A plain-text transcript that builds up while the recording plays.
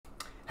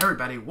Hey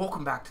everybody,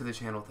 welcome back to the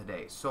channel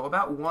today. So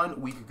about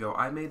 1 week ago,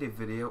 I made a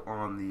video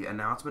on the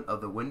announcement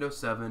of the Windows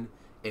 7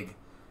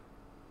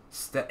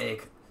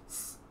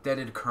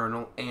 extended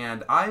kernel,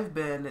 and I've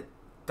been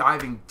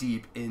diving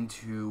deep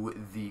into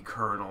the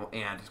kernel,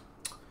 and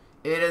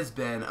it has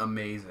been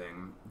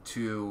amazing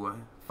to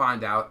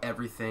find out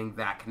everything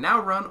that can now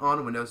run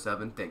on Windows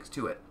 7 thanks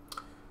to it.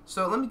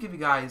 So let me give you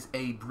guys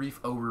a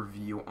brief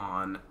overview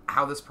on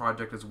how this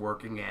project is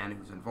working and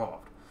who's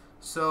involved.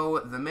 So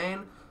the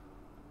main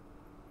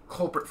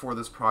culprit for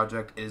this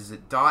project is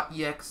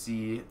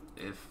Dotexe,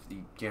 if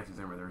you can't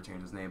see him, they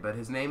changed his name, but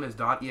his name is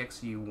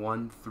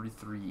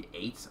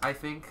Dotexe1338, I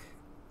think.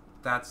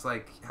 That's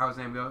like how his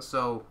name goes.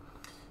 So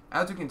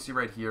as you can see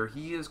right here,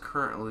 he is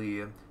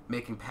currently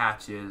making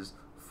patches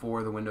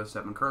for the Windows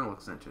 7 kernel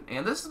extension,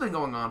 and this has been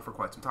going on for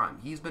quite some time.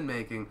 He's been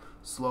making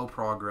slow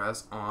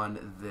progress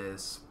on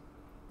this.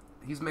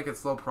 He's making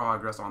slow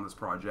progress on this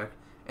project,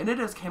 and it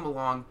has came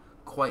along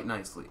quite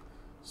nicely.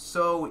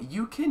 So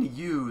you can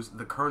use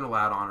the kernel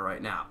add-on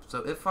right now.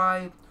 So if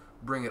I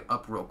bring it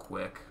up real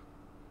quick,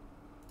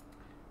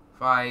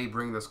 if I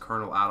bring this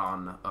kernel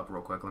add-on up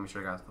real quick, let me show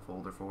you guys the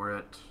folder for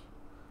it.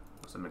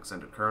 Some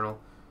extended kernel.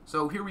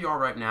 So here we are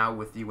right now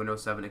with the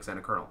Windows 7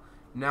 extended kernel.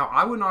 Now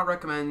I would not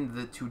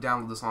recommend to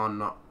download this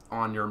on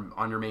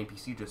your main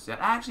PC just yet.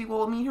 Actually,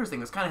 well, I mean, here's the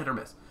thing: it's kind of hit or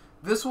miss.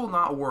 This will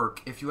not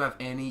work if you have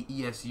any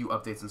ESU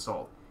updates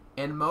installed,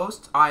 and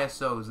most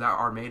ISOs that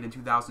are made in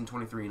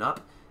 2023 and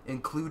up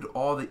include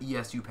all the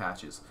ESU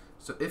patches.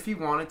 So if you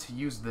wanted to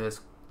use this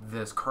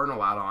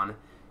kernel add-on,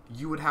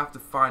 you would have to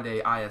find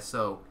a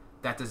ISO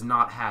that does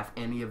not have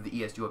any of the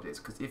ESU updates,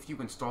 because if you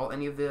install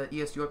any of the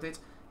ESU updates,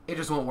 it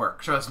just won't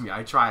work. Trust me,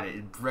 I tried it.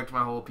 It bricked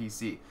my whole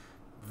PC.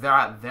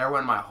 There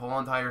went my whole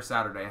entire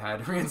Saturday. I had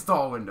to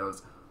reinstall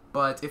Windows.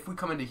 But if we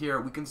come into here,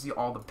 we can see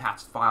all the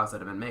patched files that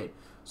have been made.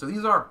 So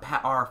these are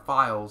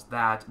files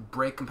that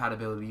break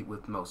compatibility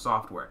with most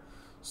software.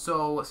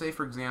 So say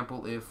for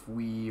example, if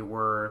we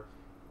were...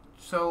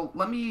 So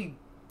let me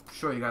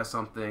show you guys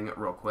something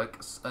real quick.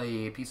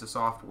 A piece of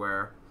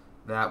software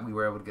that we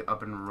were able to get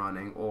up and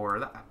running, or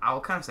that,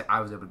 I'll kind of say I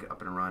was able to get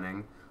up and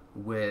running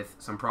with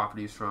some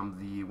properties from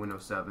the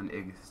Windows 7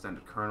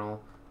 extended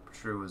kernel. I'm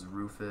sure it was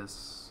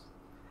Rufus.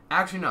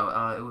 Actually, no,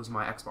 it was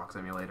my Xbox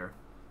emulator.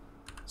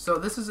 So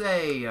this is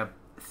a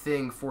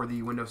thing for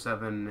the Windows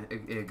 7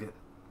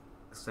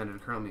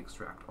 extended kernel. Let me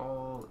extract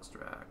all,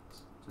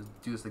 extract. Just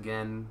do this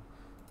again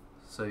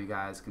so you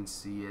guys can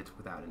see it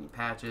without any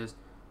patches.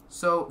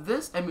 So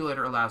this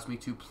emulator allows me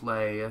to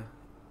play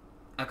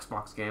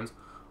Xbox games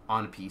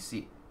on a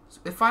PC.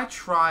 So if I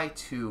try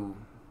to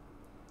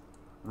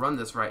run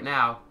this right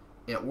now,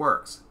 it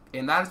works.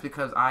 And that is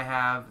because I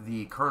have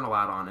the kernel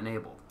add-on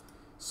enabled.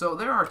 So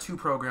there are two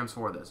programs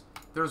for this.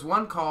 There's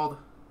one called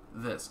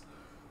this,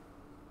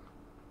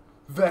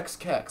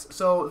 VexKeX.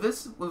 So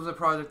this was a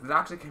project that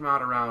actually came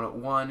out around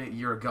 1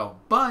 year ago,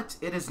 but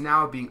it is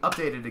now being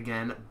updated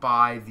again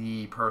by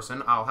the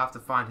person. I'll have to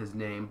find his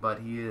name,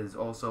 but he is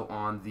also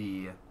on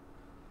the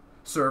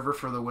server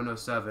for the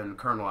Windows 7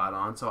 kernel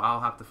add-on, so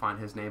I'll have to find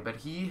his name. But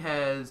he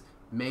has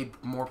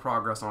made more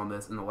progress on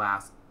this in the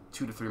last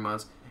 2 to 3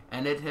 months,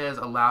 and it has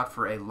allowed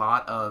for a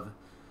lot of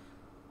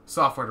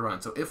software to run.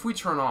 So if we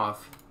turn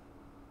off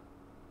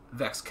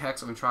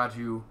VexKeX and we try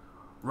to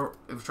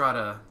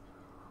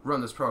run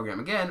this program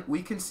again,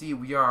 we can see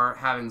we are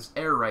having this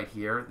error right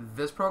here.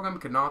 This program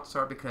could not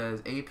start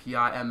because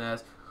API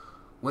MS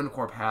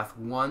WinCore path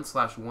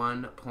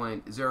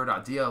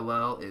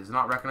 1/1.0.dll is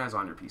not recognized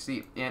on your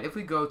PC. And if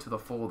we go to the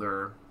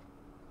folder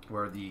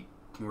where the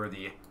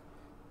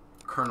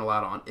kernel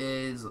add-on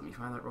is, let me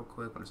find that real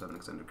quick. Windows 7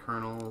 extended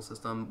kernel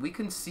system. We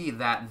can see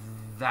that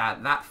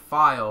that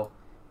file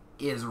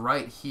is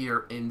right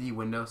here in the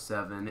Windows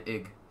 7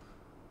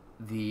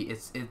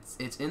 it's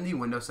in the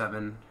Windows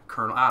 7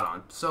 kernel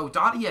add-on. So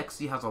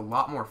 .exe has a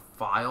lot more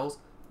files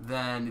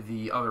than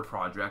the other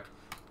project.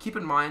 Keep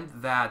in mind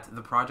that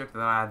the project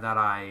that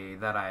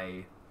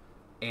I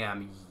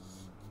am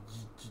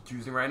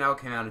using right now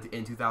came out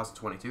in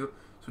 2022,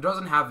 so it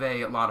doesn't have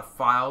a lot of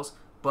files.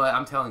 But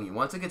I'm telling you,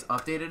 once it gets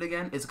updated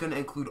again, it's going to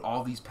include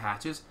all these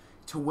patches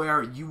to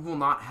where you will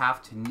not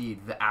have to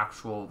need the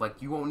actual,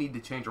 like, you won't need to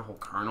change your whole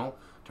kernel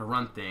to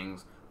run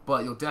things.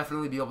 But you'll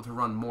definitely be able to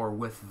run more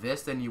with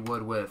this than you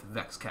would with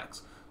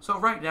VexKeX. So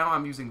right now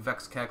I'm using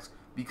VexKeX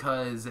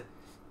because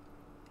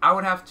I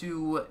would have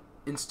to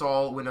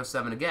install Windows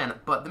 7 again.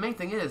 But the main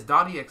thing is,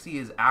 .exe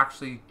is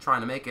actually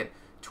trying to make it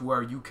to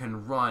where you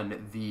can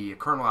run the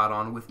kernel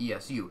add-on with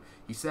ESU.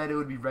 He said it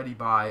would be ready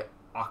by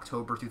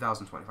October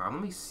 2025.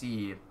 Let me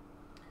see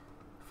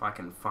if I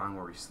can find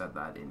where he said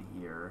that in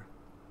here.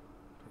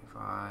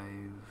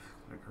 25...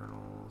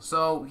 kernel.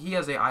 So he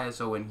has a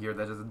ISO in here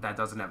that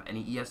doesn't have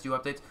any ESU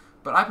updates,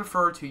 but I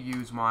prefer to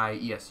use my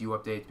ESU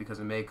updates because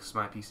it makes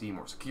my PC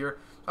more secure.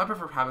 So I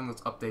prefer having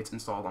those updates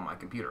installed on my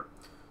computer.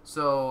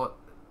 So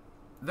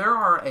there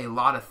are a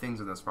lot of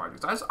things in this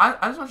project. So I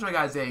just want to show you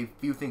guys a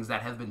few things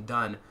that have been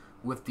done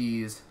with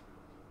these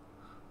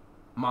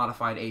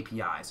modified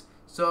APIs.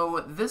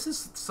 So this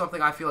is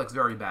something I feel like is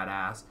very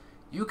badass.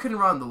 you can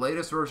run the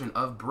latest version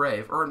of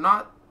Brave, or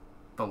not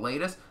the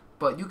latest,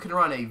 but you can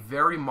run a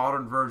very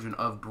modern version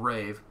of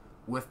Brave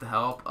with the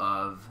help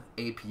of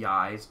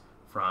APIs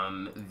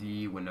from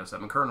the Windows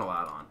 7 kernel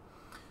add-on.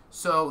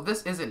 So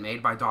this isn't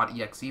made by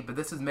 .exe, but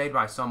this is made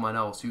by someone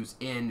else who's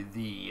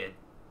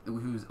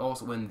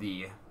also in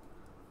the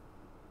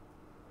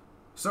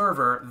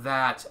server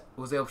that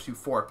was able to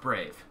fork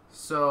Brave.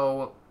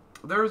 So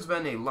there's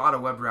been a lot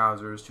of web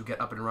browsers to get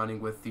up and running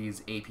with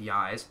these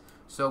APIs.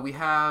 So we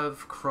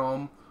have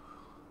Chrome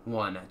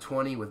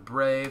 120 with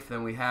Brave,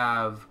 then we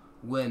have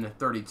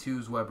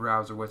Win32's web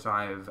browser, which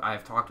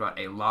I've talked about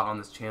a lot on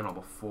this channel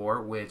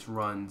before, which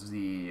runs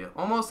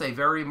almost a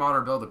very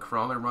modern build of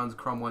Chrome. It runs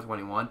Chrome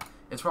 121.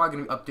 It's probably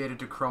going to be updated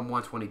to Chrome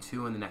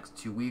 122 in the next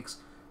 2 weeks.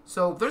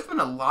 So there's been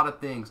a lot of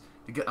things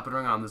to get up and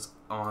running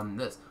on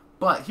this.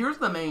 But here's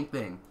the main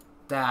thing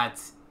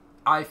that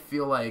I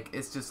feel like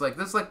it's just like,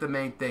 this is like the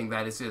main thing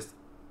that is just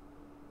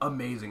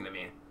amazing to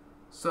me.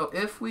 So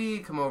if we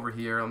come over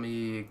here, let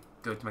me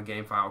go to my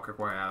game file quick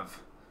where I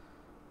have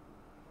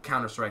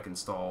Counter-Strike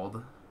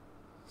installed.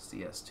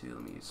 CS2,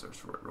 let me search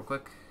for it real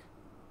quick.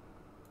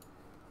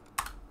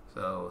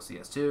 So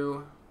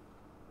CS2.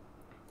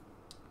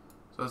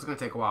 So it's going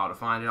to take a while to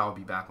find it. I'll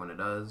be back when it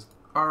does.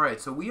 Alright,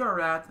 so we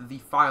are at the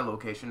file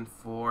location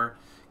for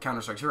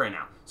Counter-Strike 2 right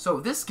now. So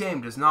this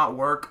game does not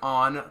work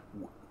on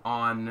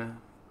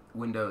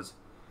Windows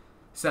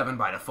 7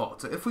 by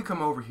default. So if we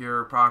come over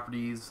here,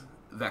 Properties,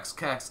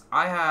 VexKeX,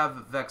 I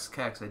have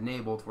VexKeX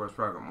enabled for this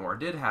program, or I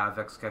did have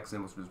VexKeX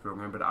enabled for this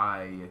program, but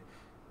I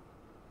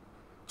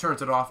turned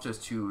it off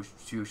just to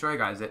show you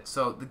guys it.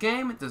 So the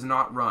game does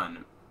not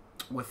run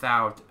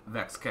without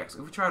VexKeX.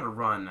 If we try to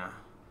run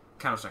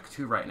Counter-Strike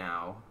 2 right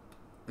now,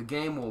 the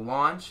game will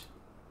launch,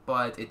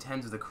 but it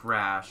tends to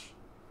crash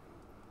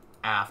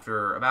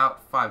after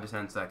about 5 to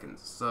 10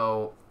 seconds.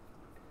 So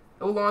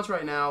it will launch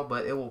right now,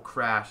 but it will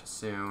crash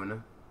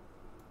soon.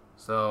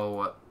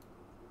 So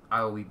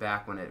I will be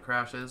back when it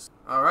crashes.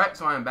 Alright,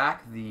 so I'm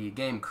back. The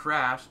game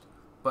crashed,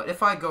 but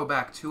if I go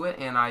back to it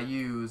and I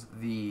use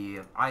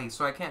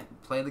so I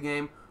can't play the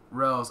game,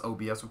 or else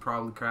OBS would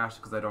probably crash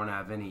because I don't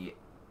have any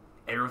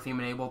aero theme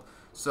enabled.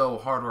 So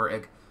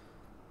hardware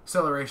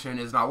acceleration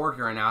is not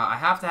working right now. I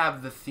have to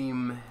have the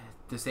theme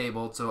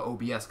disabled so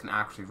OBS can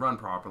actually run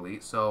properly.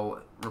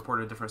 So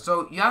report a difference.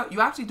 So yeah,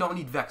 you actually don't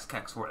need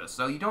VexKeX for this.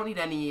 So you don't need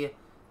any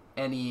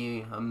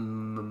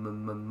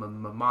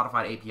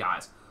modified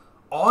APIs.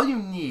 All you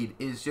need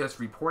is just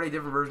report a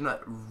different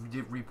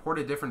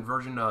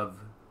version of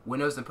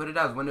Windows and put it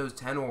as Windows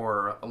 10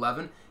 or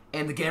 11,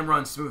 and the game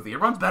runs smoothly. It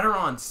runs better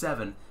on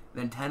 7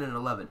 than 10 and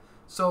 11.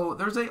 So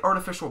there's an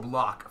artificial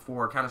block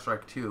for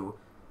Counter-Strike 2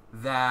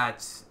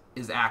 that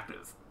is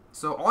active.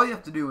 So all you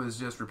have to do is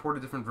just report a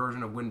different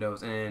version of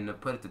Windows and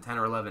put it to 10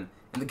 or 11,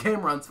 and the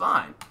game runs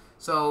fine.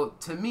 So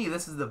to me,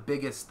 this is the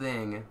biggest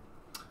thing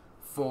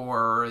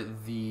for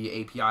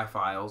the API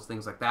files,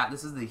 things like that.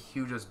 This is the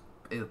hugest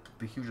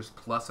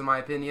plus in my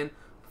opinion,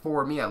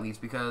 for me at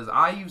least, because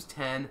I use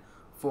 10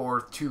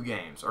 for 2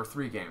 games, or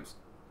 3 games.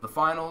 The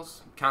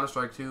Finals,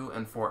 Counter-Strike 2,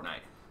 and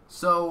Fortnite.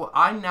 So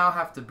I now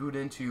have to boot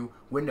into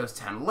Windows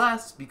 10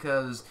 less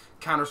because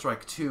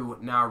Counter-Strike 2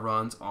 now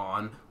runs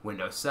on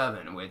Windows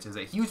 7, which is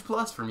a huge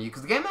plus for me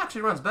because the game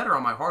actually runs better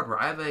on my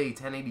hardware. I have a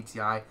 1080 Ti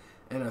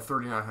and a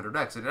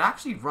 3900X, and it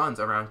actually runs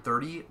around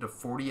 30 to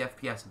 40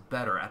 FPS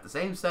better at the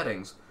same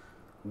settings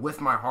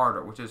with my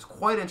hardware, which is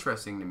quite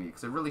interesting to me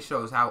because it really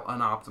shows how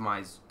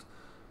unoptimized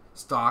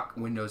stock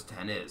Windows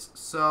 10 is.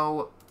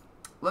 So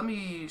let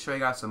me show you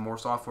guys some more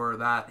software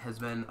that has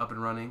been up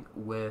and running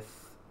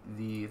with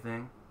the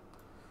thing.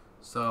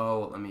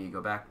 So let me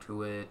go back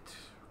to it,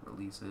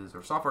 releases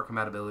or software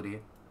compatibility,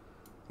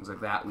 things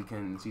like that. We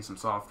can see some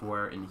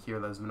software in here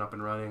that has been up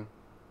and running.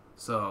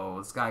 So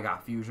this guy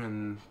got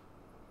Fusion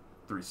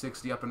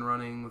 360 up and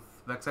running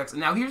with VexKeX.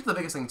 And now here's the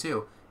biggest thing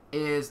too,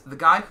 is the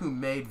guy who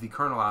made the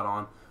kernel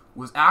add-on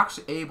was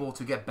actually able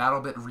to get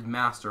BattleBit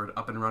Remastered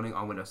up and running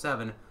on Windows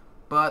 7,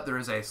 but there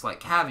is a slight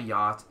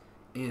caveat,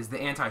 is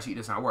the anti-cheat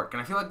does not work.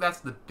 And I feel like that's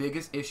the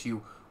biggest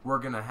issue we're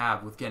going to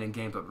have with getting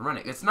games up and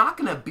running. It's not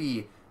going to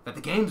be that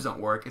the games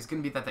don't work, it's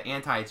going to be that the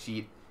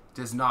anti-cheat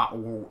does not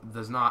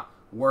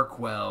work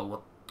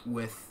well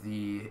with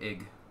the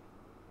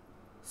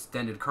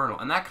extended kernel.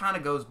 And that kind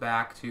of goes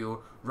back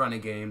to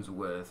running games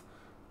with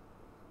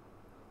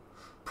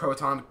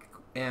Proton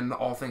and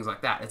all things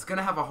like that. It's going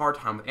to have a hard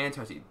time with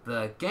anti-cheat.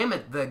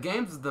 The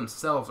games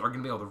themselves are going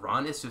to be able to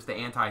run, it's just the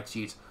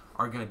anti-cheats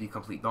are going to be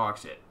complete dog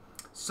shit.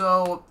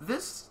 So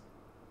this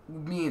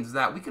means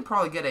that we can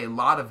probably get a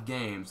lot of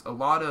games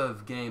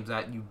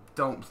that you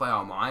don't play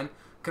online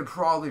could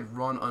probably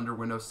run under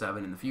Windows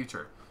 7 in the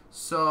future.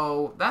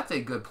 So that's a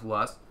good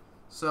plus.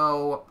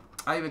 So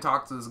I even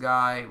talked to this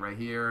guy right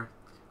here.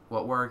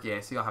 Will it work? Yeah,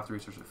 see, I'll have to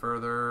research it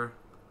further.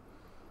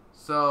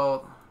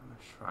 So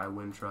let's try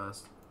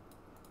Wintrust.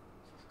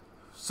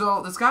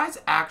 So this guy's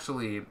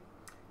actually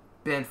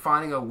been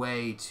finding a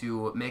way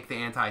to make the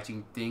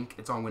anti-cheat think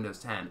it's on Windows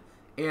 10.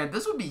 And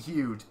this would be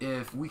huge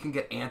if we can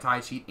get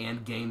anti-cheat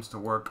and games to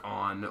work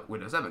on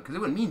Windows 7, because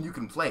it would mean you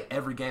can play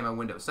every game on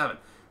Windows 7.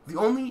 The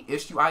only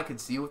issue I could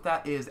see with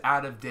that is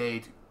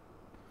out-of-date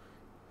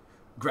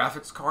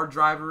graphics card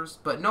drivers,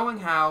 but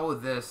knowing how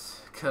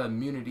this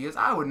community is,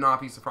 I would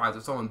not be surprised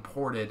if someone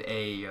ported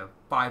a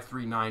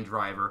 539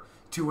 driver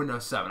to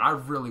Windows 7. I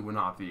really would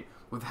not be,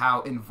 with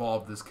how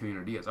involved this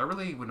community is. I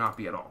really would not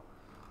be at all.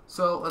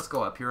 So let's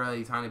go up here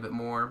a tiny bit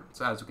more.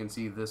 So as you can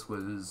see, this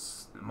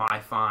was my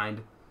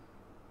find.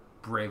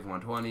 Brave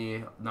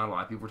 120. Not a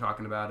lot of people were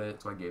talking about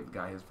it, so I gave the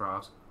guy his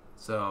props.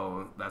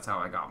 So that's how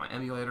I got my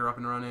emulator up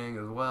and running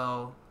as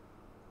well.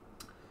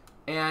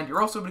 And you're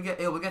also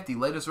able to get the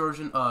latest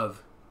version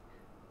of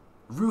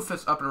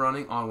Rufus up and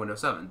running on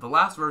Windows 7. The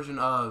last version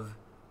of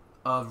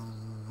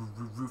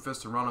Rufus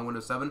to run on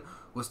Windows 7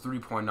 was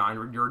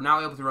 3.9. You're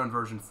now able to run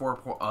version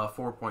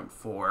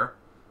 4.4.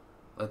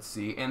 Let's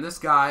see. And this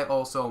guy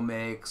also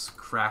makes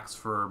cracks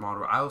for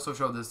model. I also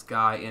showed this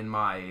guy in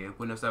my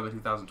Windows 7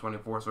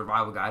 2024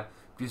 survival guide.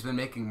 He's been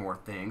making more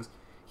things.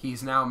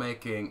 He's now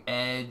making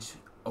Edge,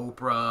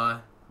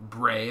 Opera,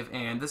 Brave,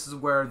 and this is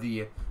where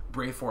the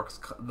Brave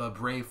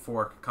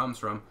fork comes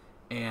from,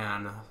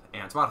 and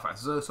Spotify.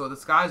 So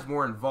this guy's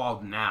more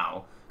involved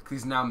now because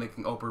he's now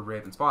making Opera,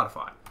 Brave, and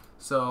Spotify.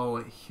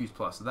 So huge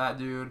plus to that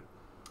dude.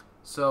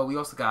 So we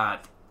also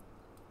got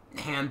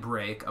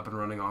Handbrake up and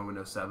running on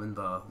Windows 7,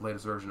 the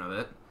latest version of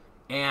it.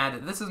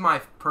 And this is my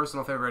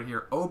personal favorite right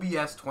here,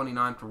 OBS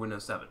 29 for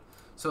Windows 7.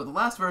 So the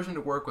last version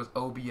to work was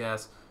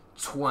OBS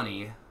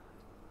 20,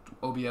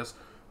 OBS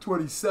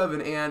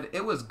 27, and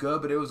it was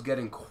good, but it was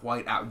getting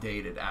quite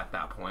outdated at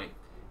that point.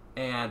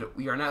 And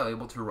we are now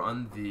able to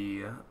run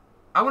the,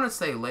 I wouldn't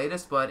say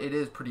latest, but it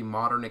is pretty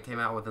modern. It came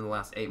out within the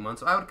last 8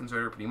 months, so I would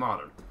consider it pretty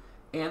modern.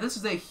 And this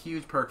is a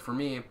huge perk for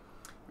me.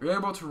 You're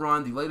able to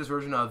run the latest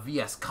version of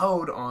VS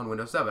Code on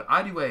Windows 7.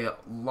 I do a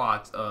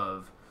lot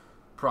of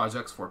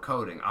projects for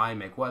coding. I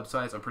make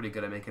websites. I'm pretty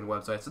good at making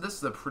websites. So this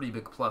is a pretty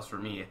big plus for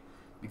me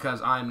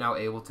because I'm now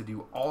able to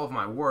do all of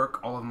my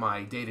work, all of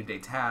my day-to-day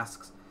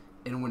tasks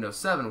in Windows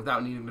 7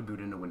 without needing to boot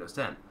into Windows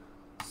 10.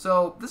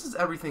 So this is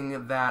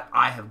everything that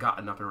I have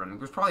gotten up and running.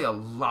 There's probably a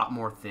lot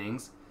more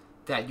things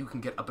that you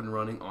can get up and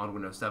running on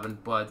Windows 7,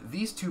 but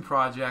these two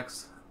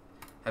projects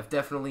have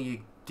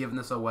definitely given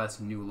this OS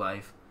new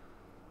life.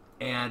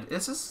 And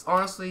this is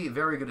honestly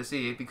very good to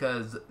see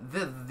because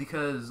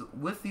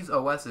with these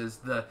OSs,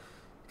 the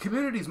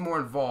community is more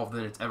involved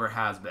than it ever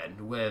has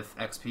been with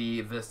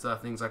XP, Vista,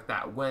 things like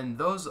that. When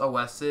those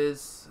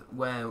OSs,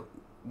 when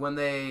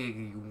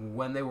they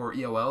were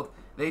EOL'd,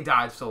 they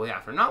died slowly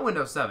after. Not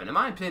Windows 7. In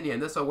my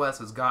opinion, this OS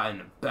has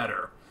gotten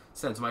better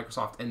since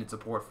Microsoft ended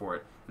support for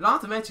it.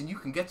 Not to mention, you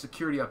can get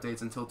security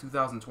updates until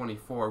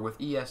 2024 with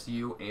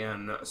ESU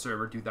and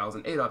Server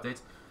 2008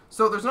 updates.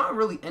 So there's not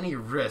really any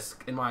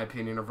risk, in my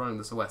opinion, of running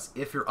this OS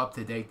if you're up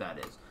to date, that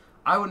is.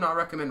 I would not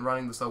recommend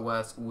running this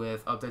OS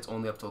with updates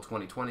only up till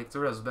 2020 because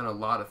there has been a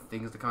lot of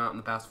things to come out in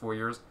the past 4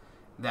 years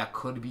that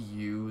could be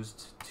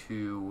used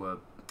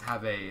to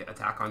have a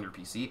attack on your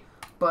PC.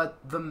 But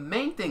the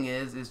main thing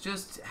is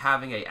just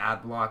having a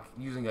ad block,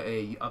 using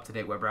a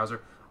up-to-date web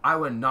browser. I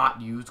would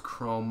not use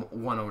Chrome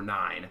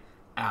 109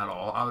 at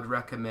all. I would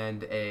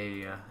recommend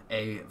a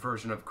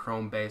version of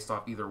Chrome based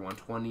off either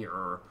 120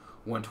 or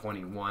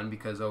 121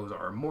 because those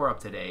are more up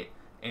to date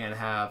and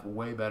have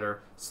way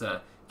better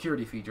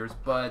security features.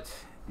 But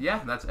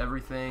yeah, that's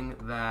everything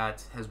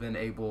that has been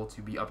able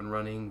to be up and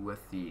running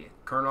with the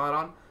kernel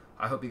add-on.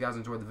 I hope you guys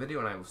enjoyed the video,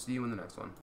 and I will see you in the next one.